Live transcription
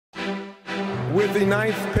With the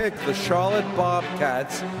 9th pick, the Charlotte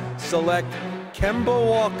Bobcats select Kemba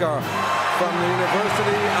Walker from the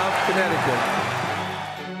University of Connecticut.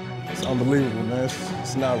 It's unbelievable, man.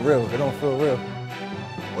 It's not real. It don't feel real.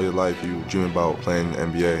 All your life, you dream about playing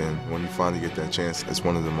in the NBA, and when you finally get that chance, it's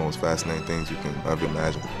one of the most fascinating things you can ever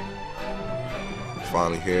imagine.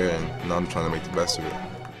 Finally here, and now I'm trying to make the best of it.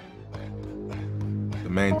 The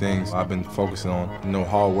main things I've been focusing on,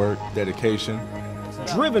 hard work, dedication.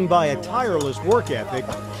 Driven by a tireless work ethic,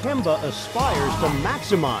 Kemba aspires to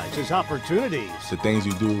maximize his opportunities. The things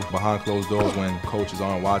you do behind closed doors when coaches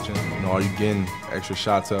aren't watching. Are you getting extra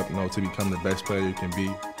shots up, to become the best player you can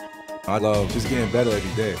be? I love just getting better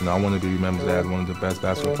every day. I want to be remembered as one of the best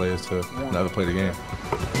basketball players to never play the game.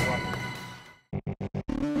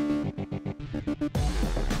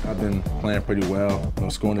 I've been playing pretty well,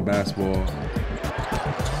 scoring the basketball.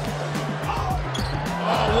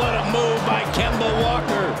 Oh, what a move by Kemba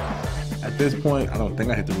Walker. At this point, I don't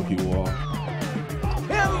think I hit the rookie wall.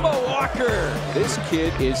 Kemba Walker! This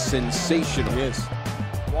kid is sensational. Yes.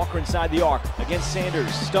 Walker inside the arc against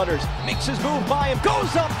Sanders, stutters, makes his move by him,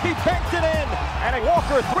 goes up, he banked it in, and a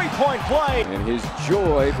Walker three-point play. And his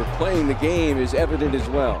joy for playing the game is evident as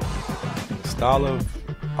well. The style of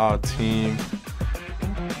our team.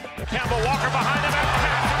 Kemba Walker behind him and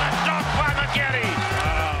pass and a dunk by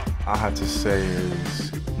McGetty. I have to say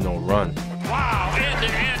is, run. Wow,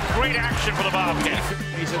 end-to-end great action for the Bobcats.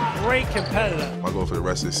 He's a great competitor. My goal for the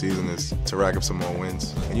rest of the season is to rack up some more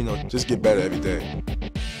wins and, just get better every day.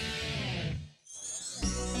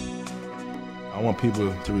 I want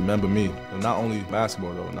people to remember me, not only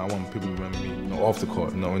basketball though, I want people to remember me, off the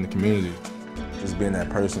court, in the community. Just being that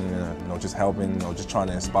person, just helping, just trying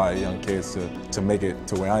to inspire young kids to make it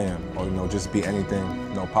to where I am, or just be anything,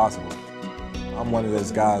 possible. I'm one of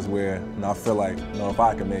those guys where I feel like, if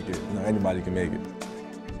I can make it, anybody can make it.